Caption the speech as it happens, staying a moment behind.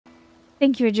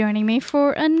Thank you for joining me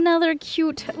for another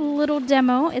cute little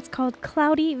demo. It's called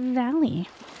Cloudy Valley.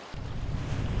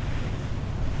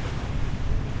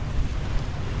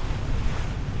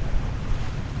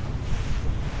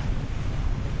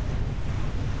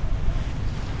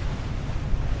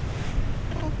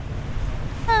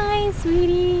 Hi,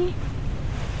 sweetie.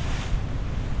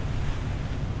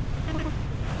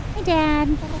 Hi,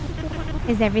 Dad.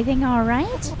 Is everything all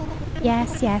right?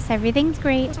 Yes, everything's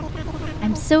great.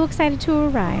 I'm so excited to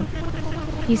arrive.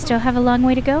 You still have a long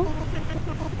way to go?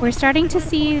 We're starting to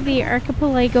see the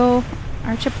archipelago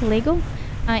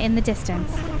in the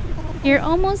distance. You're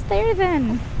almost there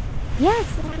then. Yes.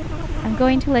 I'm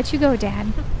going to let you go, Dad.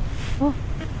 Oh.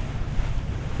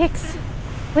 Hicks.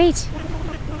 Wait.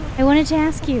 I wanted to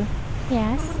ask you.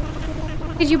 Yes?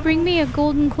 Could you bring me a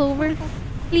golden clover?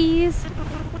 Please?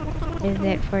 Is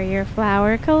it for your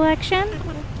flower collection?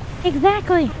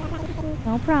 Exactly.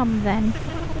 No problem then.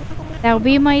 That'll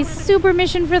be my super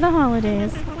mission for the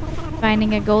holidays.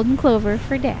 Finding a golden clover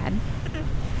for Dad.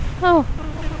 Oh,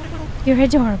 you're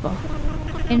adorable.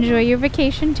 Enjoy your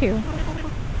vacation too.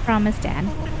 Promise, Dad.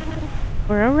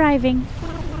 We're arriving.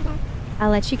 I'll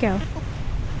let you go.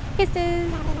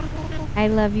 Kisses. I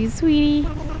love you, sweetie.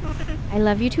 I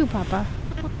love you too, Papa.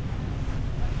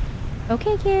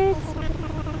 Okay, kids.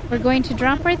 We're going to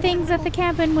drop our things at the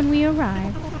cabin when we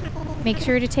arrive. Make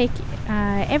sure to take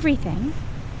everything.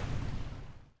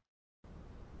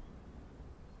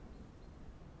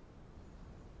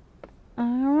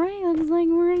 Alright, looks like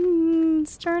we're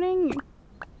starting.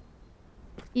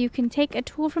 You can take a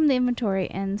tool from the inventory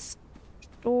and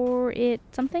store it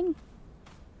something.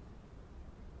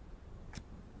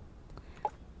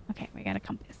 Okay, we got a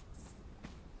compass.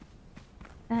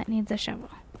 That needs a shovel.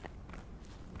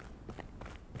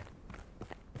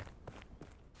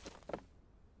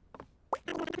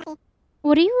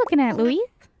 What are you looking at, Louise?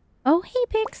 Oh, hey,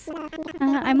 Pix.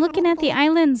 I'm looking at the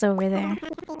islands over there.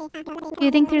 Do you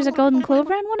think there's a golden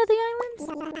clover on one of the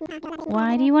islands?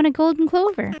 Why do you want a golden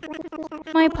clover?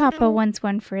 My papa wants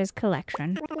one for his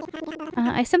collection.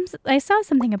 I saw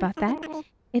something about that.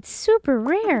 It's super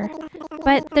rare.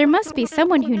 But there must be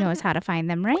someone who knows how to find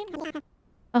them, right?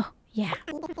 Oh, yeah.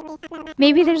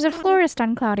 Maybe there's a florist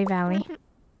on Cloudy Valley.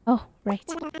 Oh, right.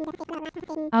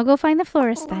 I'll go find the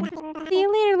florist then. See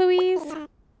you later, Louise.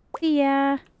 See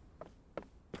ya.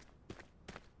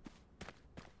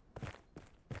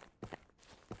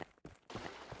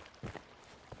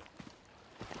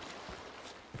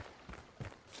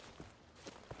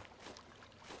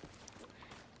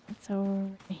 It's over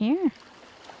here.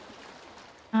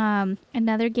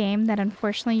 Another game that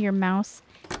unfortunately your mouse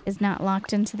is not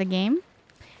locked into the game.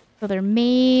 So there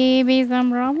may be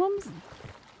some problems.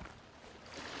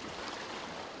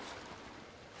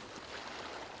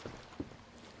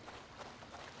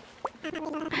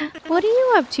 What are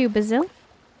you up to, Basil?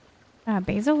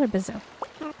 Basil or Basil?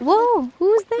 Whoa,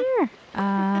 who's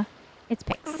there? It's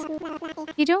Pix.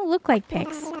 You don't look like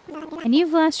Pix. And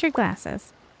you've lost your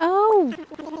glasses. Oh,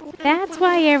 that's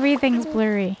why everything's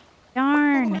blurry.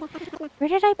 Darn. Where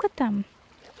did I put them?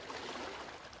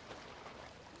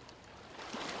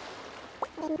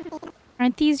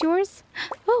 Aren't these yours?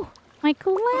 Oh, my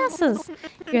glasses.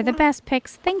 You're the best,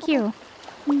 Pix. Thank you.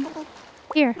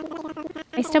 Here.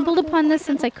 I stumbled upon this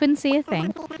since I couldn't see a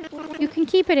thing. You can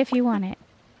keep it if you want it.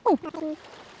 Oh,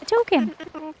 a token.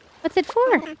 What's it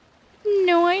for?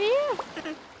 No idea.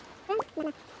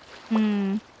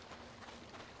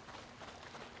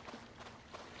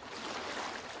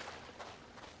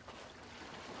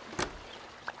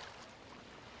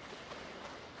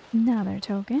 Another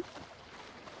token.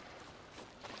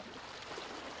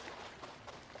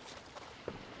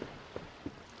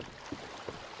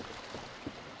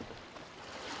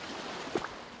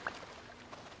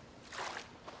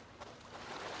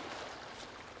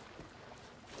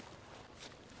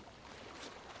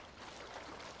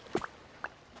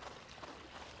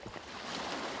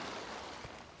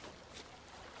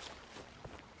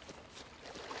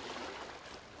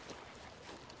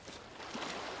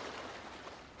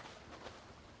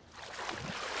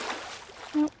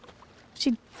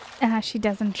 She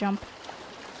doesn't jump.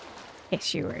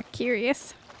 Guess you were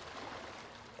curious.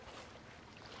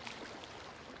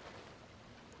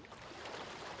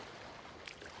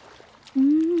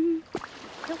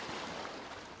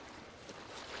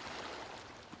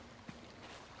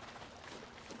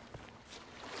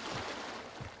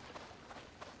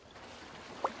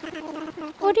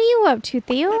 What are you up to,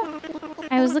 Theo?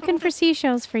 I was looking for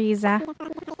seashells for you, Za.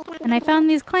 And I found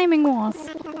these climbing walls.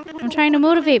 I'm trying to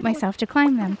motivate myself to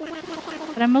climb them.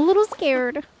 But I'm a little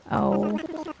scared. Oh.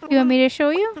 You want me to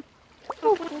show you?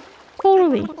 Oh,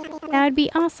 totally. That would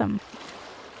be awesome.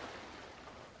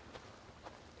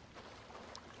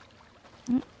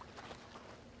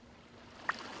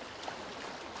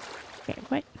 Okay,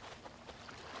 what?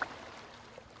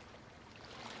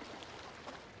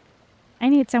 I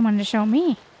need someone to show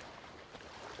me.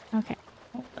 Okay,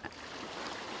 hold on.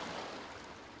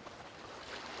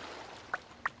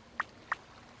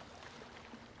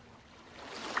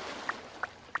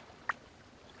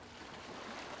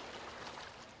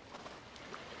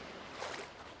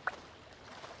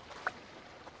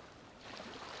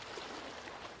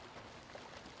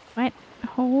 What?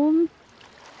 Hold.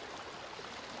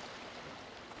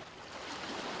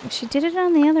 She did it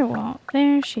on the other wall.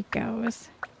 There she goes.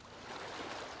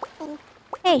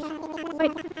 Hey,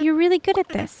 but you're really good at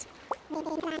this.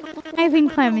 I've been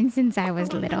climbing since I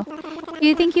was little. Do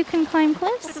you think you can climb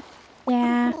cliffs?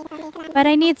 Yeah, but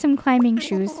I need some climbing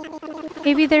shoes.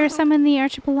 Maybe there are some in the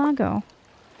archipelago.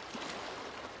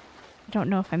 I don't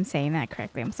know if I'm saying that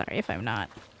correctly. I'm sorry if I'm not.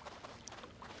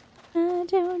 I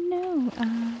don't know.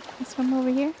 This one over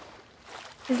here?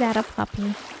 Is that a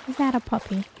puppy? Is that a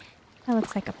puppy? That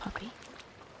looks like a puppy.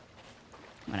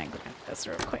 I'm gonna grab this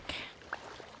real quick.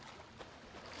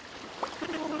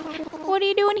 What are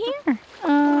you doing here?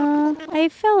 I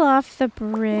fell off the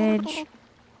bridge.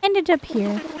 Ended up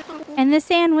here. And the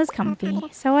sand was comfy,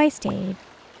 so I stayed.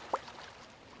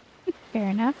 Fair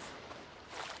enough.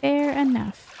 Fair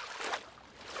enough.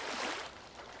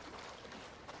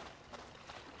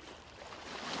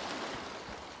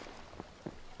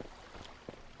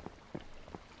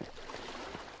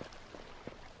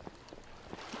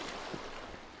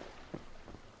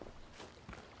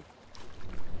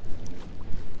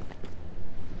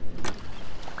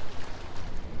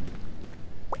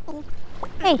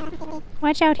 Hey,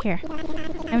 watch out here.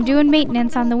 I'm doing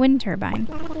maintenance on the wind turbine.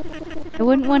 I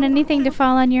wouldn't want anything to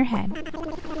fall on your head.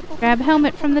 Grab a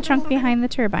helmet from the trunk behind the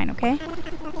turbine, okay?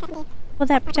 Will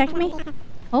that protect me?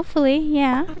 Hopefully,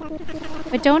 yeah.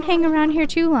 But don't hang around here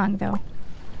too long, though.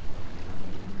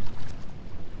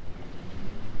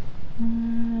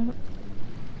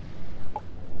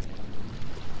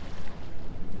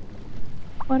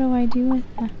 What do I do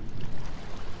with that?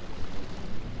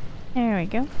 There we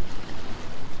go.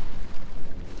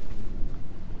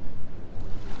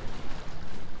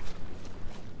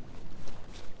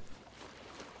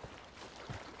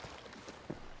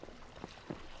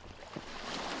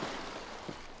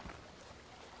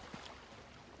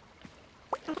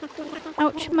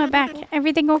 Ouch, my back.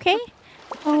 Everything okay?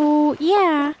 Oh,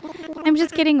 yeah. I'm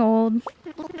just getting old.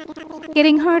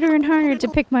 Getting harder and harder to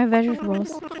pick my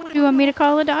vegetables. Do you want me to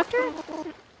call a doctor?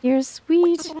 You're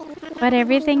sweet. But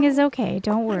everything is okay,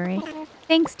 don't worry.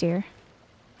 Thanks, dear.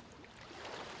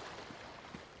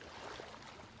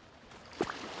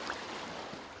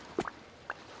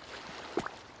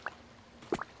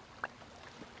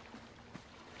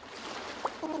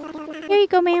 Here you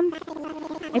go, ma'am.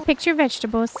 I picked your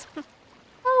vegetables.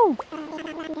 Oh,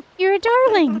 you're a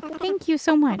darling. Thank you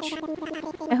so much.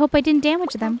 I hope I didn't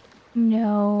damage them.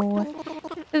 No,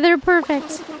 they're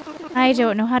perfect. I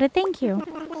don't know how to thank you.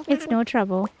 It's no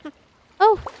trouble.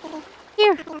 Oh,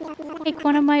 here, take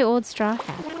one of my old straw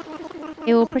hats.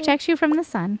 It will protect you from the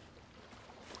sun.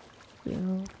 Thank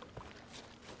you.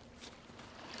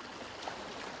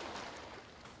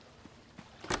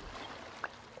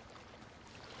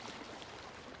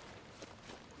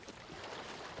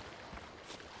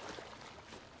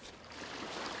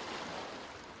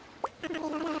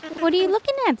 What are you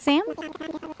looking at, Sam?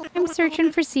 I'm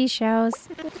searching for seashells.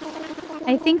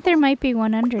 I think there might be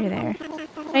one under there.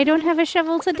 But I don't have a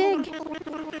shovel to dig.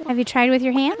 Have you tried with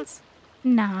your hands?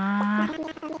 Nah.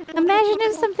 Imagine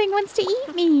if something wants to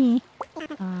eat me.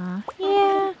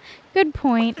 Yeah, good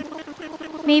point.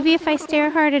 Maybe if I stare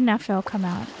hard enough, it'll come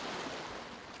out.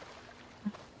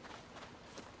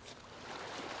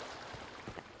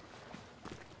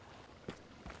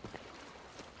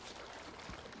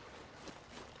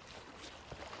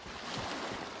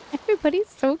 Everybody's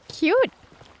so cute.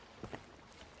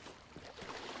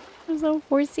 Those little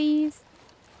horsies.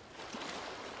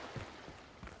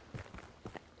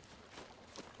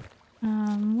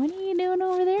 What are you doing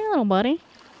over there, little buddy?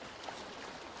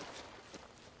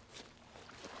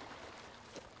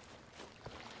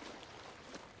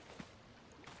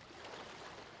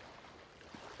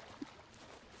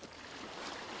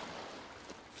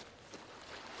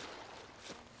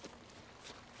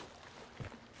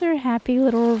 Their happy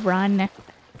little run.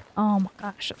 Oh my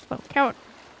gosh, it's so cute.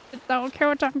 It's so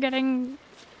cute. I'm getting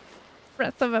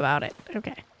aggressive about it.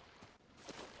 Okay.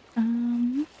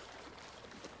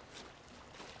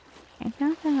 Okay,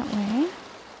 not that way.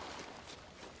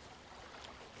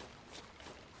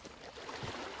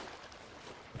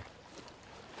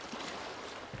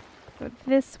 go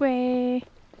this way.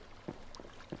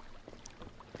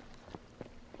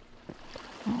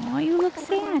 Oh, you look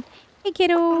sad. Hey,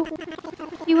 kiddo.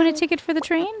 You want a ticket for the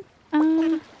train?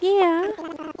 Yeah.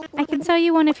 I can sell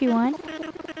you one if you want.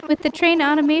 With the train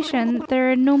automation,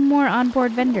 there are no more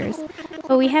onboard vendors,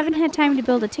 but we haven't had time to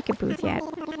build a ticket booth yet.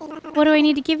 What do I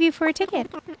need to give you for a ticket?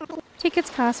 Tickets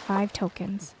cost 5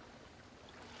 tokens.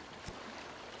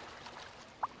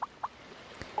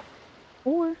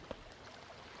 Or...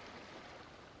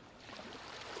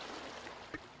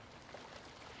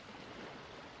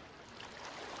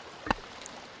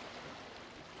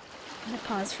 I'm gonna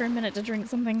pause for a minute to drink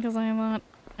something because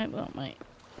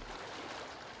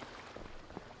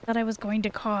thought I was going to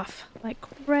cough like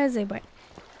crazy, but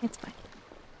it's fine.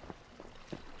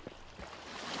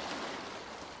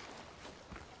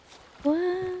 What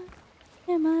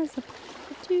am I supposed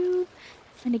to do?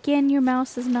 And again, your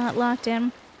mouse is not locked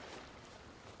in.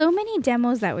 So many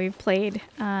demos that we've played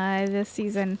this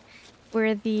season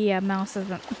where the mouse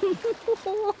isn't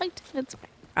locked. It's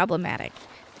problematic.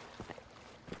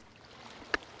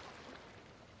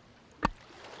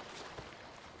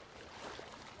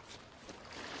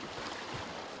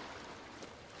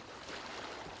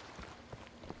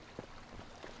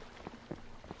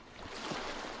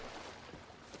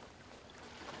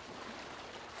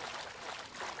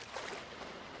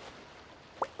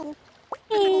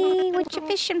 Hey, what you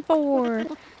fishing for?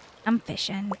 I'm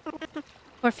fishing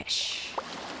for fish.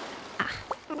 Ah.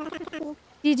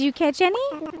 Did you catch any?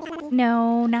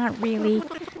 No, not really.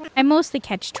 I mostly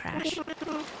catch trash. I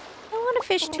want to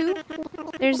fish too.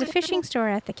 There's a fishing store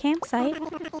at the campsite.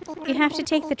 You have to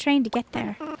take the train to get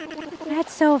there.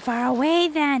 That's so far away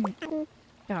then.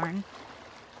 Darn.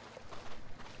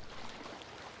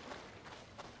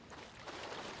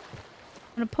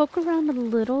 I'm going to poke around a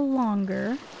little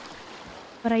longer.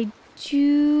 But I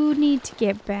do need to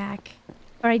get back,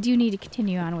 or I do need to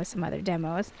continue on with some other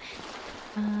demos.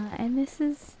 And this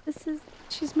is,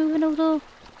 she's moving a little.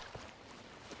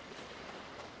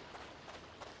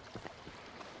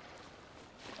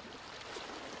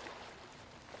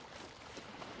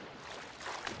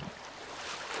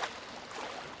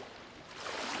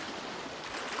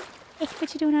 Hey,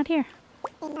 what you doing out here?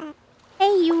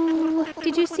 Hey, you!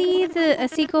 Did you see a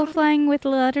seagull flying with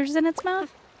letters in its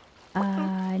mouth?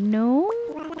 No?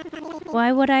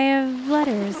 Why would I have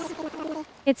letters?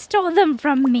 It stole them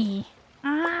from me.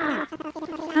 Ah!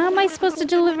 How am I supposed to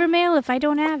deliver mail if I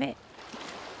don't have it?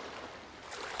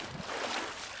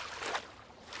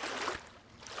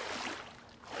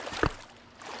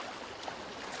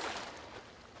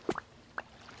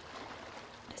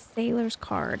 A sailor's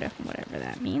card, whatever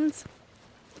that means.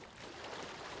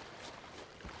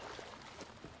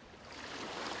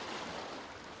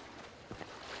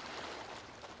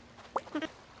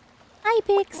 Hi,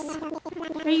 Pix.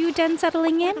 Are you done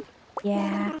settling in?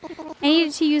 Yeah. I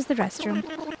needed to use the restroom.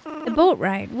 The boat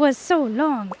ride was so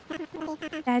long.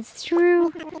 That's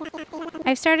true.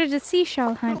 I've started a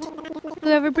seashell hunt.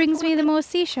 Whoever brings me the most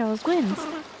seashells wins.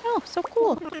 Oh, so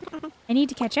cool. I need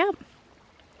to catch up.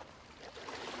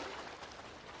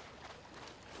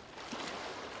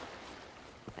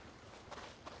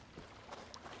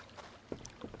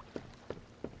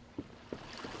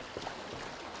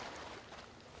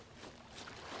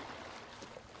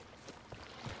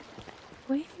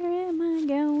 Where am I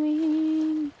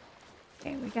going?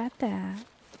 Okay, we got that.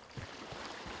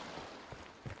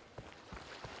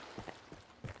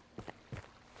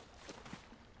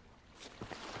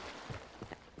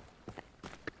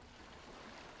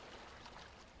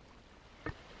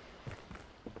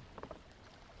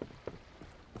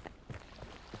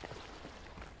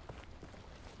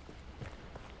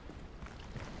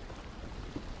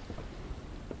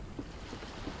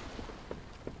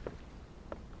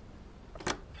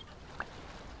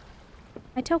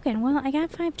 My token. Well, I got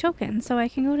 5 tokens, so I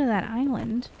can go to that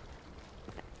island.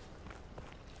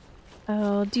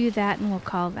 I'll do that and we'll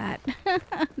call that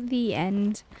the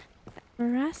end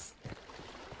for us.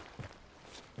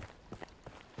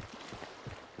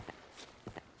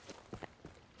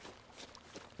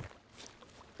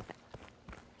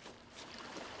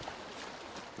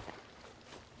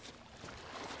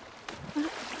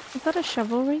 Is that a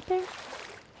shovel right there?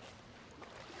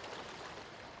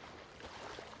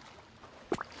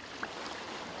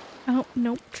 Oh,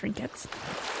 nope, trinkets.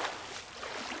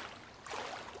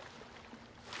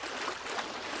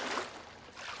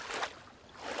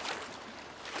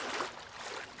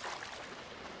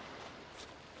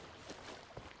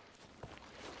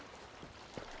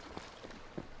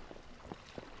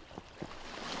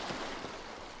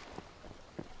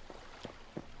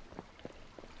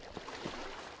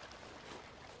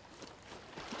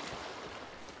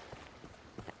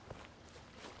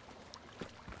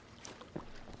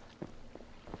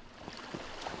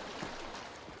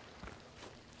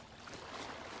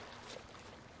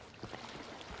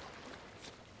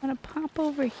 I'm gonna pop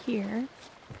over here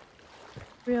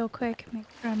real quick, make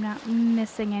sure I'm not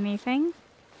missing anything.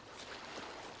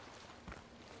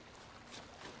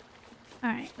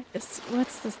 Alright, like this.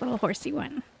 What's this little horsey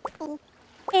one?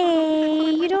 Hey,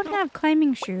 you don't have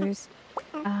climbing shoes.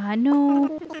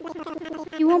 No.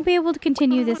 You won't be able to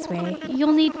continue this way.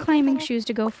 You'll need climbing shoes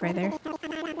to go further.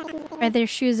 Are there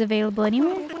shoes available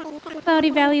anywhere?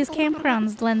 Cloudy Valley's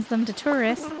campgrounds lends them to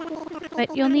tourists,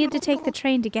 but you'll need to take the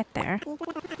train to get there.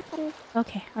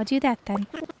 Okay, I'll do that then.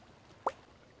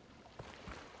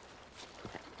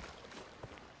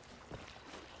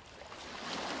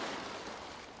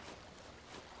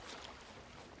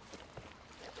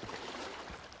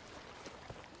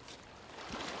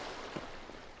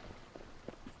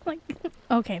 Like,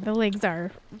 okay, the legs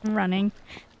are running.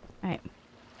 Alright.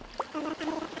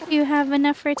 Do you have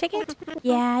enough for a ticket?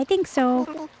 Yeah, I think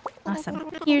so.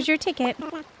 Awesome. Here's your ticket.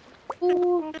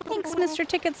 Ooh, thanks, Mr.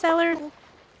 Ticket Seller.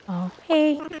 Oh,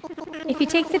 hey. If you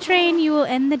take the train, you will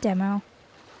end the demo.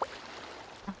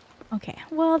 Okay,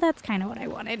 well, that's kind of what I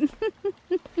wanted.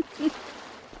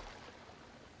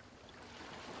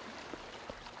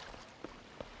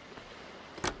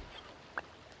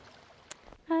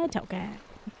 A token.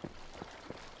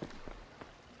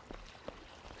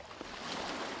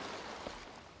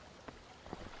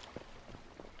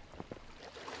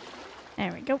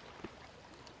 There we go.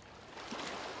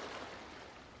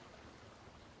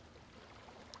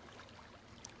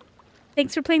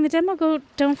 Thanks for playing the demo.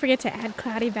 Don't forget to add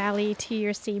Cloudy Valley to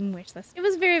your Steam wishlist. It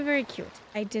was very, very cute.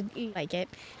 I did like it.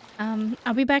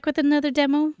 I'll be back with another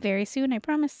demo very soon, I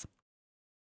promise.